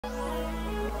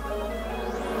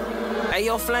Hey,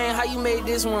 yo, Flame, how you made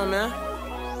this one, man?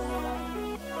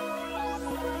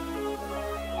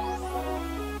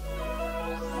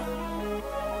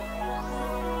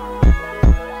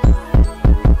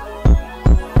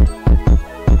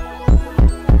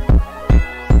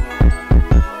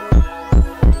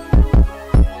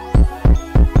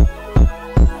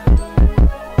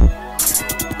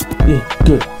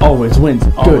 Good always wins,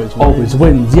 good always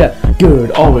wins, yeah.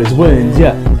 Good always wins,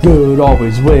 yeah. Good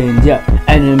always wins, yeah.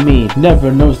 Enemy never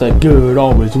knows that good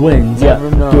always wins, yeah.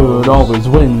 Good always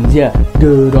wins, yeah.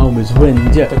 Good always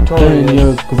wins, yeah. When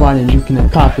you're grinding, you can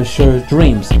accomplish your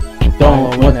dreams.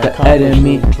 Don't let the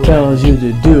enemy tells you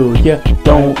to do, yeah.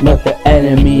 Don't let the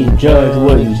enemy judge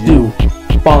what you do.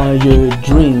 Follow your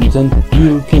dreams and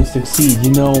you can succeed.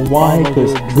 You know why?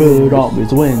 Cause good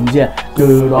always wins, yeah.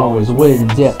 Good always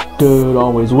wins, yeah. Good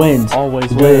always wins.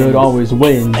 Good always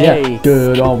wins, yeah.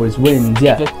 Good always wins,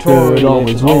 yeah. Good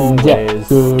always wins, yeah.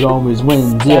 Good always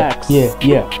wins, yeah.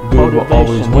 Yeah. Good will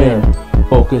always win.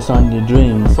 Focus on your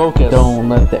dreams. Don't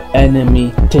let the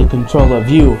enemy take control of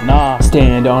you.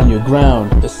 Stand on your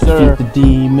ground. Defeat the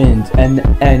demons and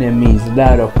the enemies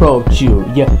that approach you.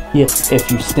 Yeah. If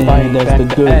you stand as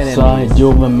the good side,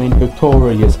 you'll remain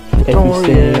victorious. If you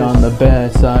stay on the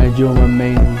bad side, you'll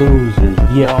remain losers.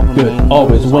 Yeah. Good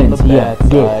always wins. Yeah.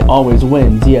 Good always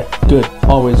wins. Yeah. Good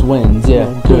always wins.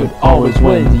 Yeah. Good always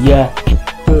wins. Yeah.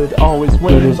 Good always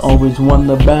wins. Good has always won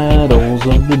the battles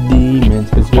of the demons.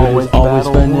 Cause good is always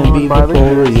gonna be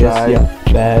victorious. Yeah.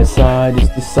 Bad side is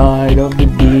the side of the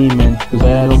demon. Cause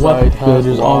no matter what, good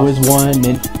is always won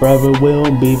and forever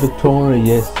will be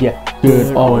victorious. Yeah.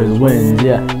 Good always wins.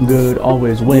 Yeah. Good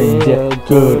always wins. Yeah.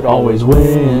 Good always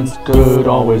wins. Good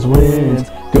always wins.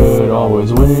 Good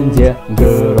always wins. Yeah.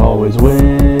 Good always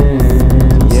wins.